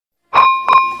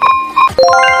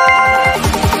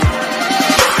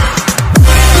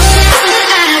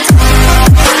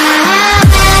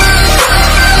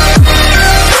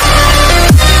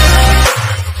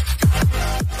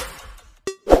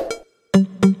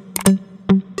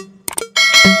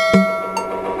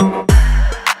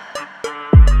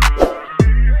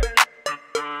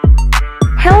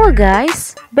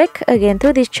guys, back again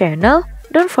to this channel.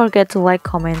 Don't forget to like,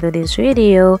 comment to this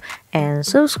video and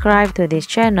subscribe to this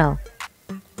channel.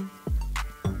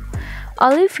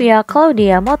 Olivia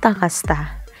Claudia Motta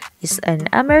is an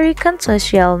American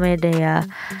social media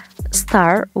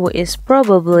star who is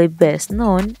probably best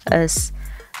known as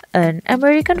an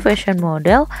American fashion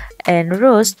model and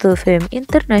rose to fame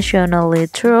internationally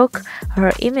through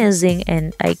her amazing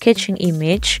and eye-catching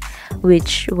image,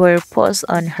 which were posted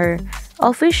on her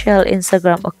official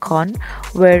Instagram account,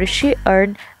 where she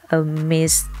earned a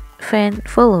massive fan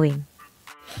following.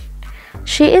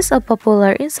 She is a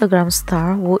popular Instagram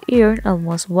star who earned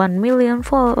almost 1 million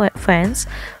fans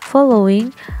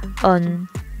following on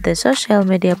the social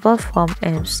media platform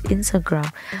as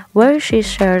Instagram, where she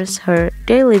shares her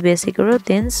daily basic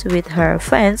routines with her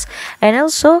fans and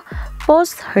also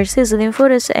posts her sizzling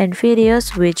photos and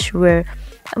videos which were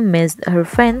amazed her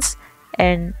fans,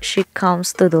 and she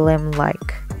comes to the limelight.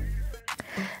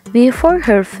 Before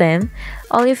her fame,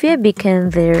 Olivia began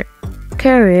their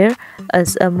career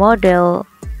as a model,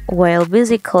 while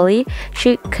basically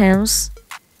she comes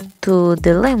to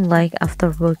the limelight after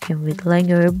working with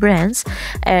lingerie brands,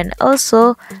 and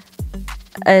also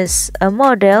as a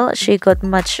model she got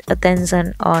much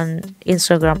attention on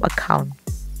Instagram account.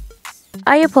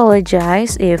 I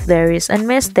apologize if there is any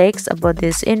mistakes about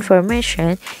this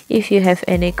information. If you have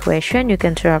any question, you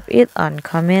can drop it on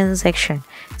comment section.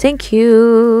 Thank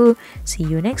you. See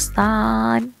you next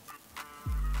time.